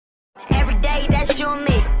day, that's you and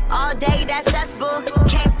me. All day, that's us, boo.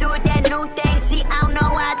 Came through with that new thing. See, I don't know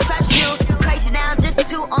why I trust you. Crazy now, I'm just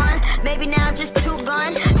too on. Maybe now I'm just too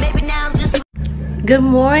gone. Maybe now I'm just... Good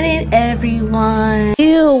morning, everyone.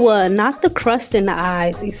 Ew, not the crust in the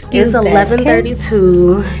eyes. Excuse me. It's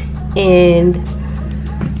 11:32 and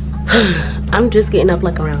I'm just getting up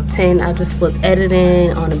like around 10. I just was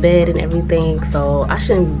editing on the bed and everything, so I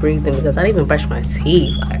shouldn't be breathing because I didn't even brush my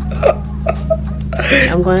teeth.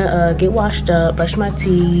 I'm gonna get washed up, brush my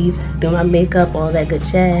teeth, do my makeup, all that good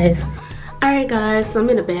jazz. Alright guys, so I'm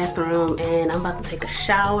in the bathroom and I'm about to take a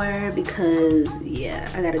shower because yeah,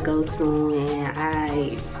 I gotta go soon and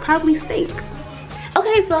I probably stink.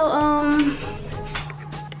 Okay, so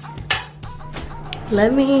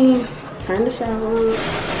let me turn the shower on.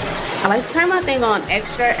 I like to turn my thing on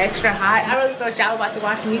extra hot. I really thought y'all about to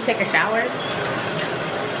watch me take a shower.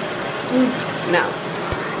 No.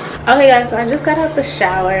 Okay guys, so I just got out the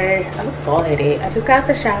shower. I look bald-headed. I just got out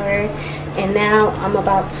the shower and now I'm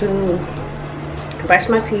about to brush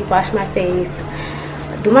my teeth, wash my face,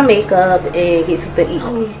 do my makeup, and get something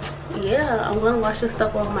to eat. Yeah, I'm gonna wash this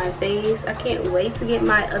stuff off my face. I can't wait to get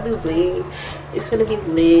my other wig. It's gonna be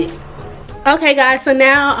lit. Okay guys, so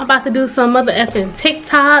now I'm about to do some mother effing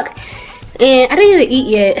TikTok, and I didn't even eat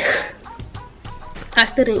yet. I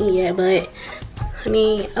still didn't eat yet, but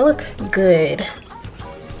honey, I look good.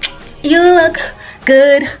 You look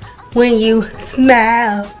good when you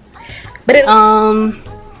smile. But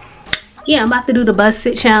yeah, I'm about to do the bust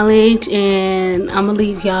it challenge and I'm gonna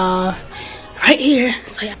leave y'all right here.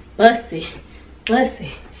 So yeah, bust it.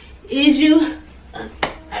 Is you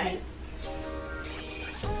alright.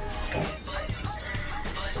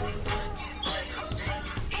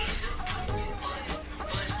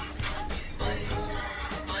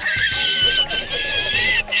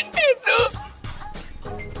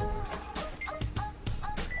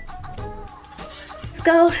 Let's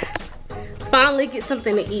go finally get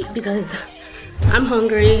something to eat because I'm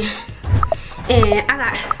hungry and I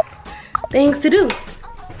got things to do.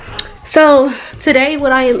 So today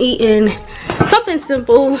what I am eating, something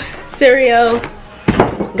simple, cereal,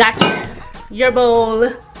 got your bowl,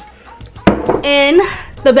 and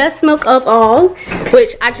the best milk of all,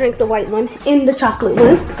 which I drink the white one and the chocolate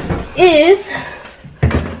one, is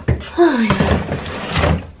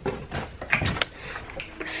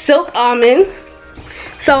Silk Almond.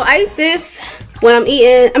 So I eat this when I'm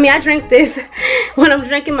eating, I drink this when I'm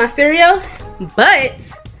drinking my cereal, but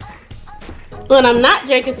when I'm not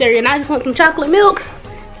drinking cereal and I just want some chocolate milk,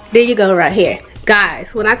 there you go right here.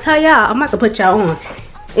 Guys, when I tell y'all, I'm about to put y'all on.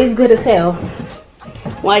 It's good as hell.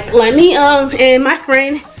 Like, let me, and my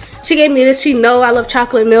friend, she gave me this. She know I love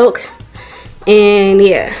chocolate milk, and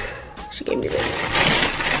yeah, she gave me this.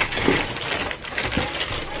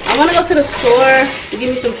 I want to go to the store to give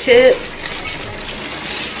me some chips.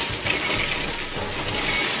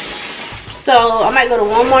 So I might go to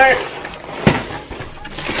Walmart.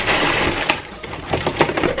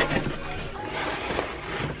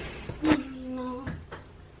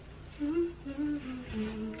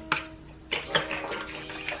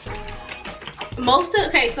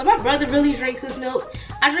 Okay, so my brother really drinks this milk.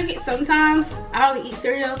 I drink it sometimes. I only eat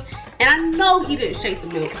cereal, and I know he didn't shake the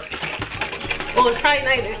milk. Oh, it's probably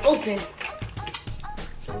not even open.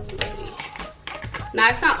 Nah,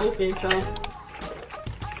 it's not open, so.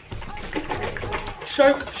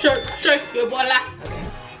 Shake your boy. Okay.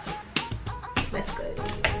 That's good.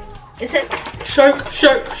 It said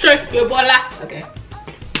shake your boy. Okay.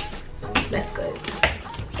 That's good.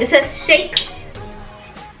 It says shake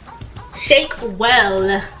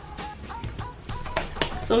well.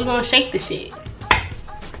 So we're gonna shake the shit.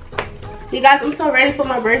 You guys, I'm so ready for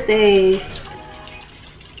my birthday.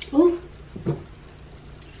 Ooh.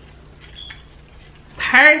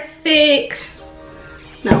 Perfect.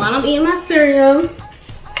 Now while I'm eating my cereal,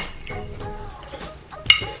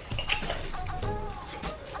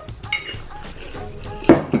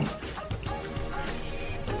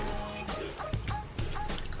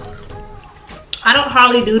 I don't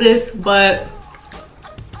hardly do this, but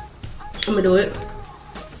I'm gonna do it.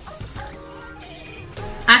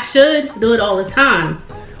 I should do it all the time.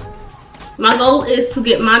 My goal is to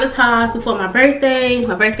get monetized before my birthday.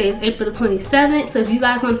 My birthday is April the 27th, so if you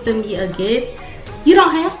guys want to send me a gift, you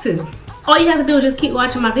don't have to. All you have to do is just keep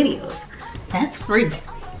watching my videos. That's free.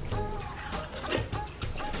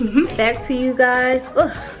 Back to you guys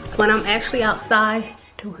when I'm actually outside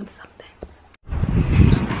doing something.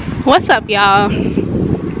 What's up, y'all?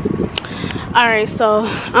 Alright, so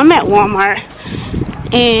I'm at Walmart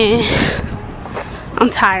and I'm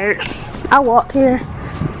tired. I walked here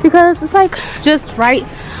because it's like just right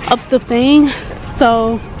up the thing.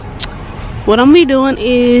 So what I'm gonna be doing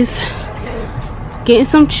is getting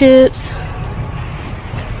some chips.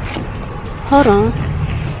 Hold on.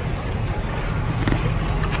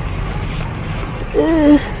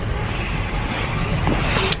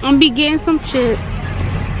 I'm gonna be getting some chips,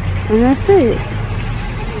 and that's it.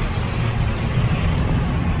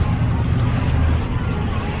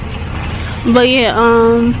 But yeah,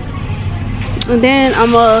 and then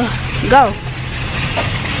I'm gonna go.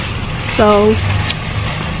 So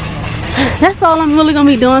that's all I'm really gonna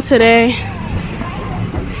be doing today.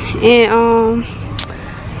 And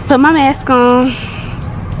put my mask on.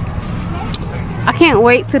 I can't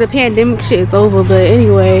wait till the pandemic shit's over, but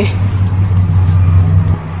anyway.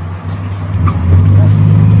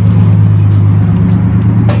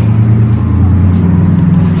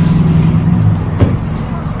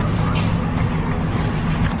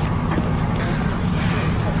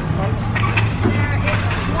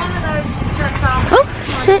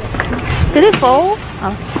 Did it fold?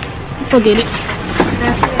 Oh, forget it.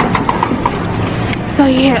 So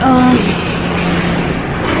yeah,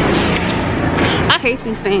 I hate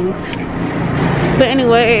these things. But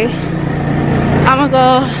anyway, I'm gonna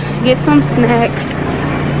go get some snacks.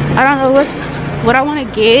 I don't know what I want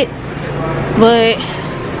to get, but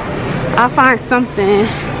I'll find something.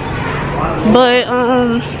 But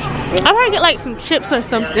I'll probably get like some chips or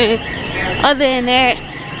something. Other than that,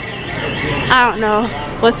 I don't know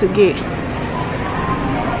what to get.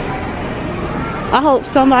 I hope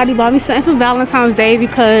somebody bought me something for Valentine's Day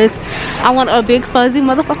because I want a big fuzzy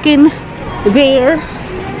motherfucking bear.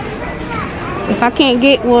 If I can't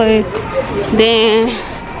get one, then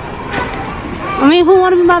I mean, who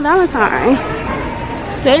want to be my Valentine?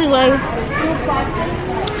 But anyway,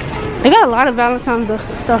 they got a lot of Valentine's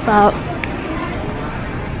stuff out.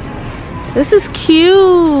 This is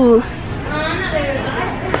cute.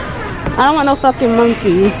 I don't want no fucking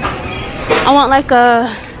monkey. I want like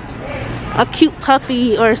a cute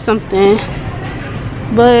puppy or something.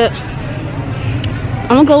 But I'm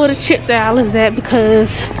gonna go where the chips that I live at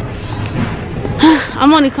because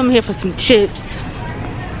I'm only coming here for some chips.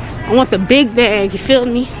 I want the big bag, you feel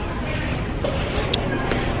me?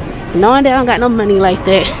 Knowing that I don't got no money like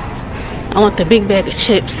that, I want the big bag of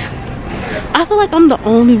chips. I feel like I'm the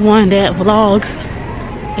only one that vlogs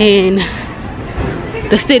in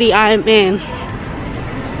the city I'm in.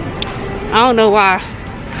 I don't know why,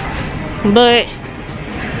 but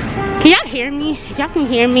can y'all hear me? If y'all can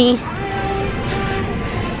hear me,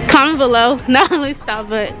 comment below. No, let's stop.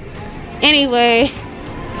 But anyway,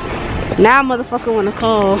 now motherfucker wanna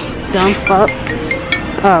call. Dumb fuck.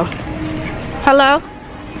 Oh, hello,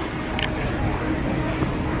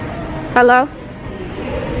 hello.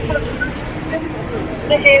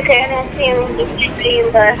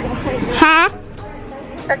 Huh?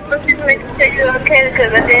 I supposed to make sure you're okay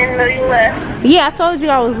because I didn't know you left. Yeah, I told you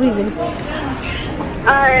I was leaving.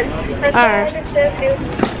 Alright. Alright.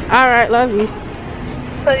 Alright, love you.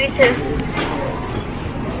 Love you too.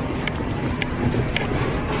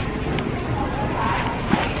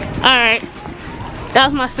 Alright. That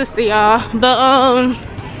was my sister, y'all. But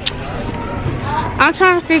I'm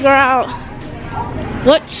trying to figure out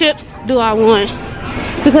what chips do I want.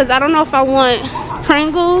 Because I don't know if I want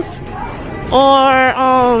Pringles or I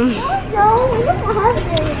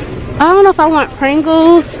don't know if I want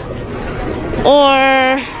Pringles or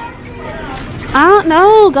I don't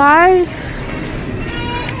know, guys.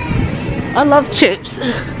 I love chips.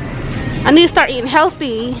 I need to start eating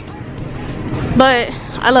healthy, but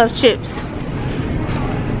I love chips.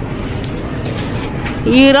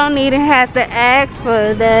 You don't need to have to ask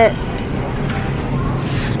for that.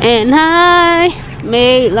 And I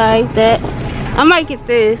made like that. I might get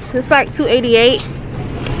this. It's like $2.88.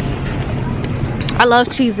 I love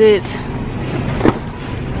Cheez-Its.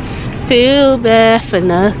 Feel bad for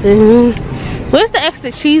nothing. Where's the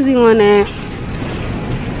extra cheesy one at?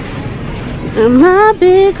 In my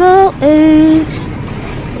big old age.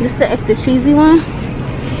 This is the extra cheesy one.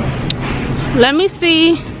 Let me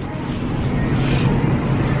see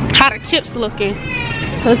how the chips looking.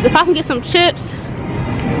 Because if I can get some chips,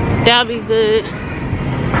 that'll be good.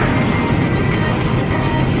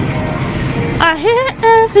 I hear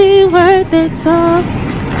every word they talk.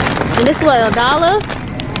 And this what, $1?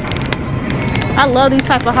 I love these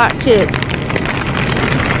type of hot chips.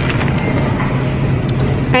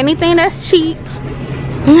 Anything that's cheap.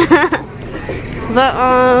 But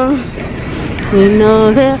you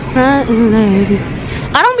know that frontin' lady.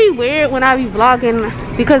 I don't be weird when I be vlogging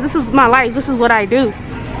because this is my life. This is what I do.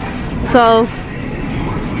 So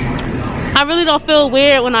I really don't feel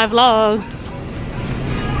weird when I vlog.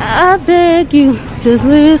 I beg you, just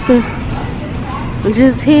listen,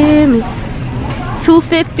 just hear me.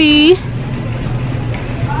 $2.50.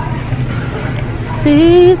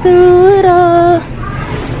 See through it all.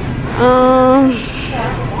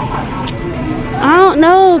 I don't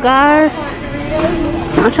know, guys.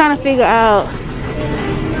 I'm trying to figure out.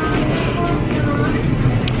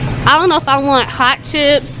 I don't know if I want hot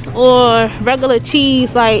chips or regular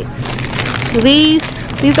cheese. Like these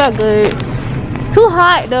are good. Too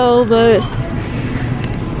hot though, but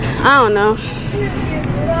I don't know.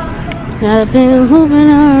 I've been moving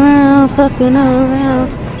around, fucking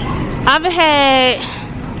around. I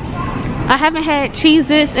haven't had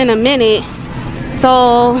Cheez-Its in a minute,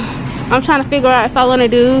 so I'm trying to figure out if I want to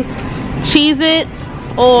do Cheez-Its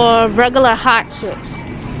or regular hot chips.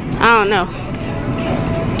 I don't know.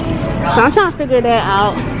 So I'm trying to figure that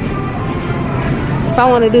out. If I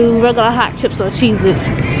want to do regular hot chips or Cheez-Its.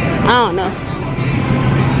 I don't know.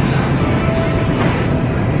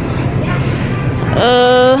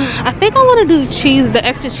 I think I want to do the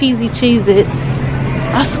extra cheesy Cheez-Its.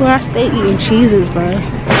 I swear I stay eating cheeses, bro.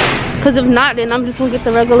 Cause if not, then I'm just gonna get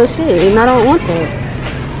the regular shit, and I don't want that.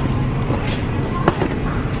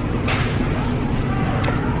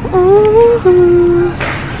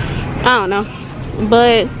 I don't know,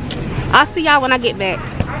 but I'll see y'all when I get back.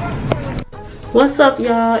 What's up,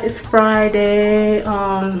 y'all? It's Friday.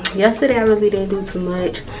 Yesterday I really didn't do too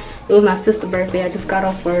much. It was my sister's birthday. I just got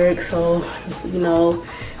off work, so you know,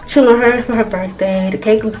 chilling her for her birthday. The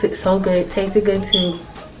cake looks so good, tasted good too.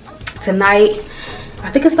 Tonight, I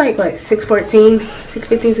think it's like 6:14,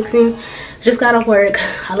 6:15, 16. Just got off work.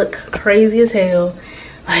 I look crazy as hell.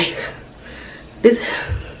 Like this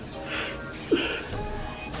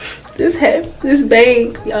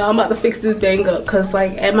bang, y'all. I'm about to fix this bang up, cause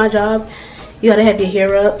like at my job, you gotta have your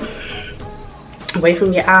hair up, away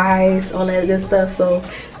from your eyes, all that good stuff. So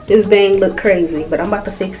this bang look crazy, but I'm about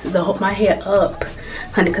to fix my hair up,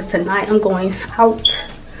 honey, cause tonight I'm going out.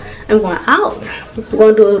 I'm going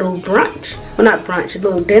to do a little brunch. Well, not brunch, a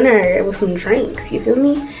little dinner with some drinks, you feel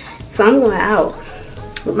me? So I'm going out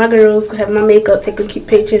with my girls, have my makeup, taking cute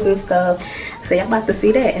pictures and stuff. So y'all about to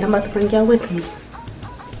see that, and I'm about to bring y'all with me.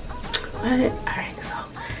 Alright, so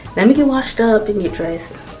let me get washed up and get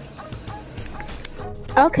dressed.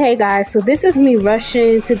 Okay guys, so this is me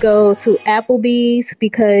rushing to go to Applebee's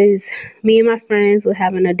because me and my friends were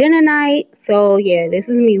having a dinner night. So yeah, this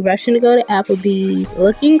is me rushing to go to Applebee's,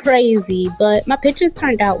 looking crazy, but my pictures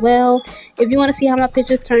turned out well. If you want to see how my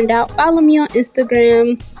pictures turned out, follow me on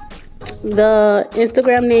Instagram. The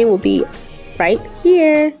Instagram name will be right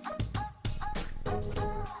here.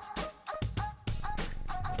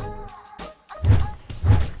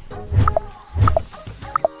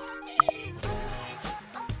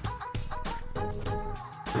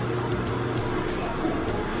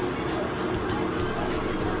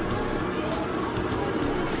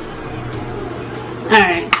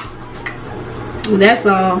 Alright, that's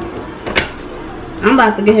all. I'm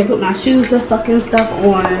about to go ahead and put my shoes and fucking stuff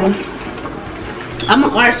on. I'm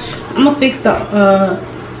gonna fix the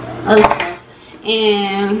other stuff,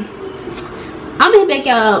 and I'll be back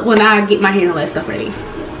up when I get my hair and all that stuff ready.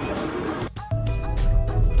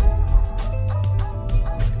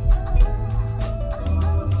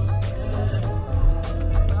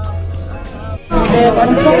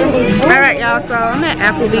 Alright y'all, so I'm at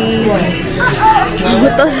Applebee's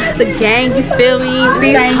with the gang, you feel me?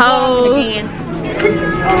 These hoes.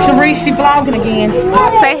 Sharice, she vlogging again.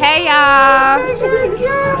 Say hey y'all.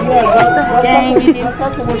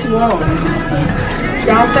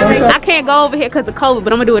 I can't go over here because of COVID,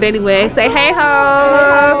 but I'm gonna do it anyway. Say hey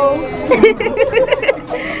hoes.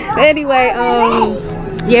 Anyway,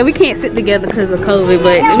 yeah, we can't sit together because of COVID,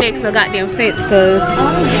 but it makes no goddamn sense because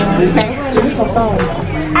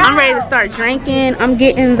I'm ready to start drinking. I'm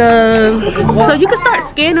getting so you can start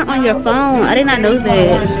scanning on your phone. I did not know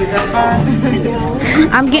that.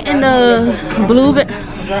 I'm getting the blueberry. I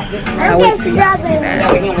wait till y'all see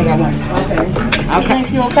that. Okay.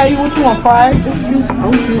 You okay? What you want, fries?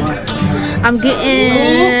 I'm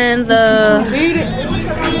getting the.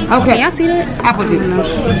 Okay. Can y'all see that? Apple juice.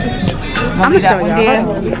 I'm gonna show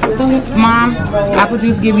y'all. Mom, apple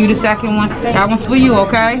juice, give you the second one. That one's for you,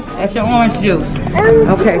 okay? That's your orange juice.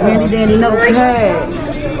 Okay, Handy Dandy, no tag.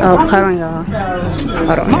 Oh, hold on, y'all.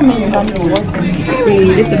 Hold on.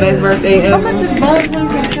 See, this the best birthday ever.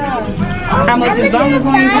 How much is boneless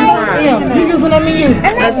wings and fries?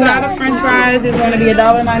 That's not a french fries. It's going to be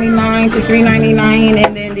 $1.99 to $3.99,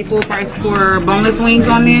 and then the full price for boneless wings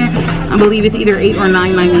on there, I believe it's either $8 or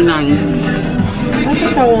 $9.99. I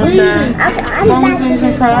want that. Boneless wings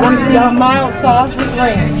and fries. Y'all mild sauce with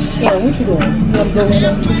ranch. Yeah, what you doing? You want to go in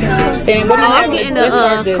on And what do you I'm getting the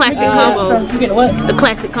classic combo. You getting what? The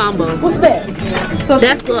classic combo. What's that?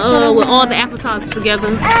 That's with all the appetizers together.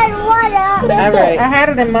 All right. I had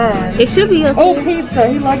it in mind. It should be a pizza.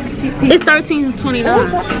 He likes cheap pizza. It's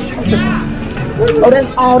 $13.29. Oh, that's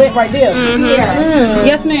all that right there. Yeah.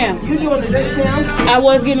 Yes, ma'am. You doing the drinks now? I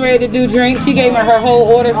was getting ready to do drinks. She gave me her whole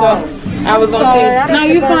order, so I was gonna say, no,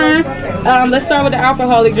 you fine. Let's start with the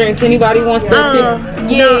alcoholic drinks. Anybody wants to? No,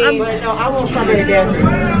 I want strawberry daiquiri.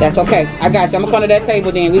 That's okay. I got you. I'm gonna come to that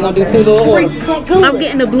table then. We're gonna do 2 little orders. I'm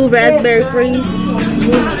getting the blue raspberry freeze.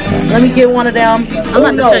 Let me get one of them. I'm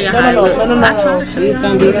about to show you how it looks. No. These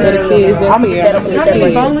gonna be for the kids up here.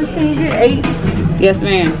 Boneless thing here, 8. Yes,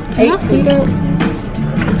 ma'am. Can y'all see that?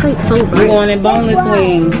 It's like so We're bright. going in boneless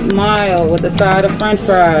wings, mild with a side of French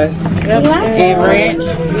fries and ranch.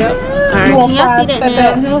 Alright, can y'all see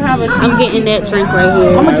that now? I'm getting that drink right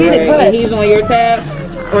here. I'm gonna get it, And he's on your tab,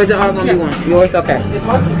 or is it all gonna be one? Yours, okay.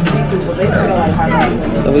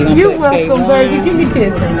 So we gonna You're put welcome, K1, baby. Give me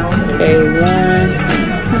this. K1.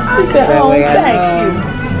 She said, That oh, way I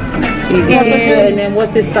thank you. He's in, and then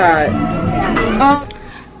what's his side?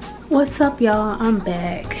 What's up, y'all? I'm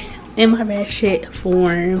back in my red shit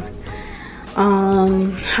form.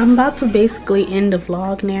 I'm about to basically end the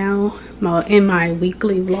vlog now, in my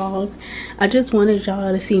weekly vlog. I just wanted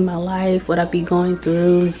y'all to see my life, what I be going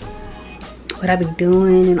through, what I be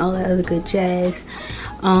doing, and all that other good jazz.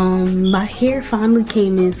 My hair finally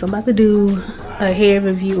came in, so I'm about to do a hair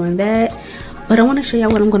review on that. But I want to show y'all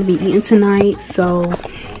what I'm going to be eating tonight. So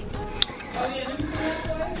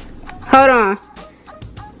hold on.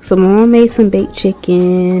 So my mom made some baked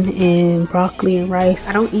chicken and broccoli and rice.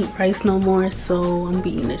 I don't eat rice no more, so I'm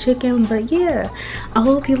eating the chicken. But yeah, I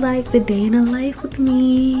hope you like the day in the life with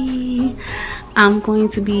me. I'm going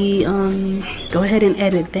to be go ahead and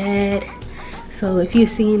edit that. So if you're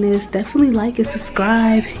seeing this, definitely like and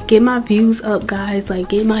subscribe. Get my views up, guys. Like,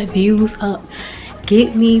 get my views up.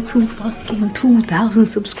 Get me to fucking 2,000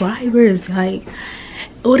 subscribers. Like,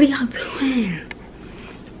 what are y'all doing?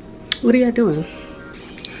 What are y'all doing?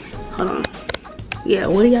 Hold on. Yeah,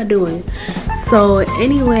 what are y'all doing? So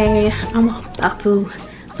anyway, I'm about to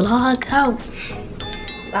vlog out.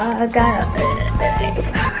 Vlog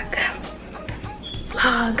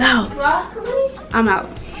out. I'm out.